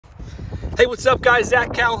Hey, what's up guys?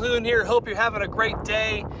 Zach Calhoun here. Hope you're having a great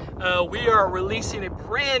day. We are releasing a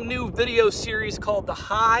brand new video series called the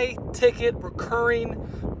High Ticket Recurring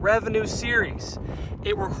Revenue Series.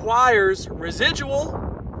 It requires residual.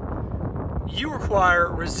 You require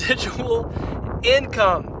residual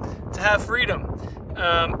income to have freedom.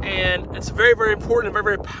 And it's very, very important, a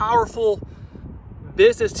very, very powerful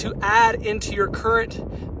business to add into your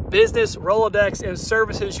current business Rolodex and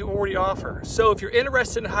services you already offer. So if you're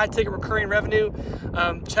interested in high ticket recurring revenue,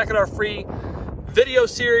 check out our free video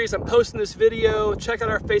series. I'm posting this video. Check out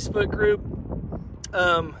our Facebook group.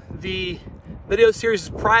 The video series is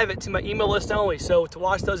private to my email list only. So to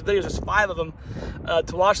watch those videos, there's 5 of them.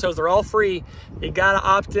 To watch those, they're all free. You gotta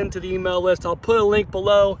opt into the email list. I'll put a link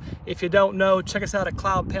below. If you don't know, check us out at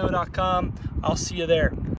cloudpano.com. I'll see you there.